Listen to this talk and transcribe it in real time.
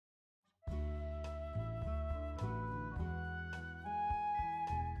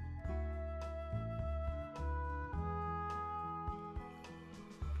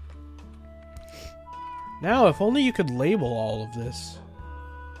Now, if only you could label all of this.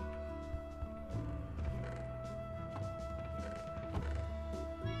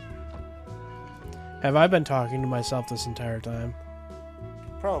 Have I been talking to myself this entire time?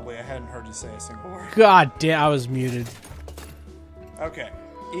 Probably. I hadn't heard you say a single word. God damn, I was muted. Okay.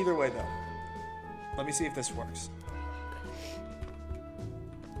 Either way, though. Let me see if this works.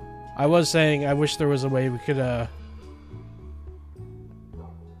 I was saying I wish there was a way we could,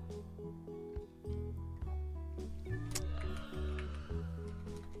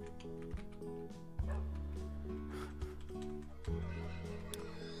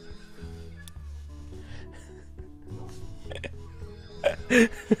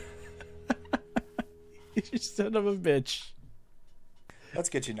 You son of a bitch. Let's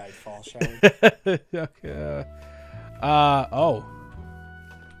get you Nightfall, shall we? Okay. Oh.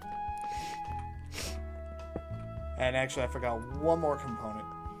 And actually, I forgot one more component.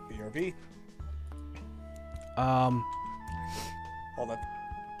 BRB. Hold up.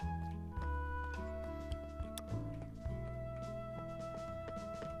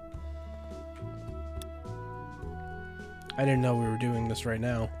 I didn't know we were doing this right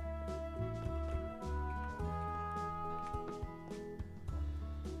now.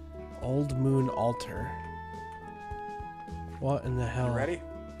 Old Moon Altar. What in the hell? You ready?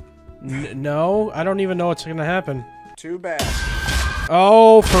 No, I don't even know what's gonna happen. Too bad.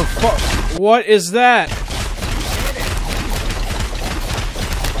 Oh, for fuck! What is that?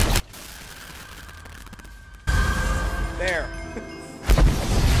 There.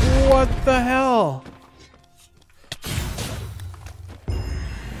 What the hell?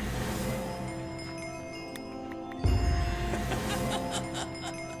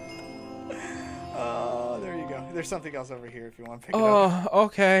 Oh, there you go. There's something else over here if you want to pick it up. Oh,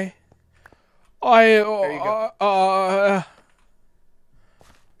 okay. There you go.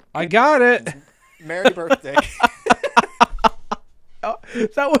 I got it. Merry birthday.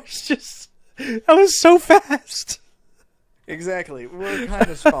 That was so fast. Exactly. We're kind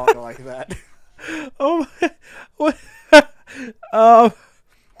of spawned like that. Oh, what?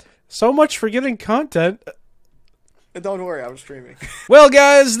 So much for getting content. Don't worry, I'm streaming. Well,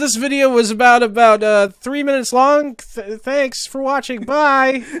 guys, this video was about 3 minutes long. Thanks for watching.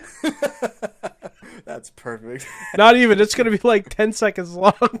 Bye. That's perfect. Not even. It's gonna be like 10 seconds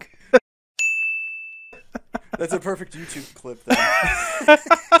long. That's a perfect YouTube clip, then.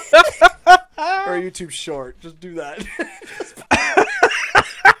 Or a YouTube short. Just do that.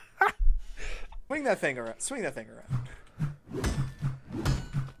 Swing that thing around. Swing that thing around.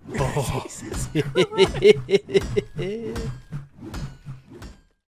 Oh. Jesus Christ.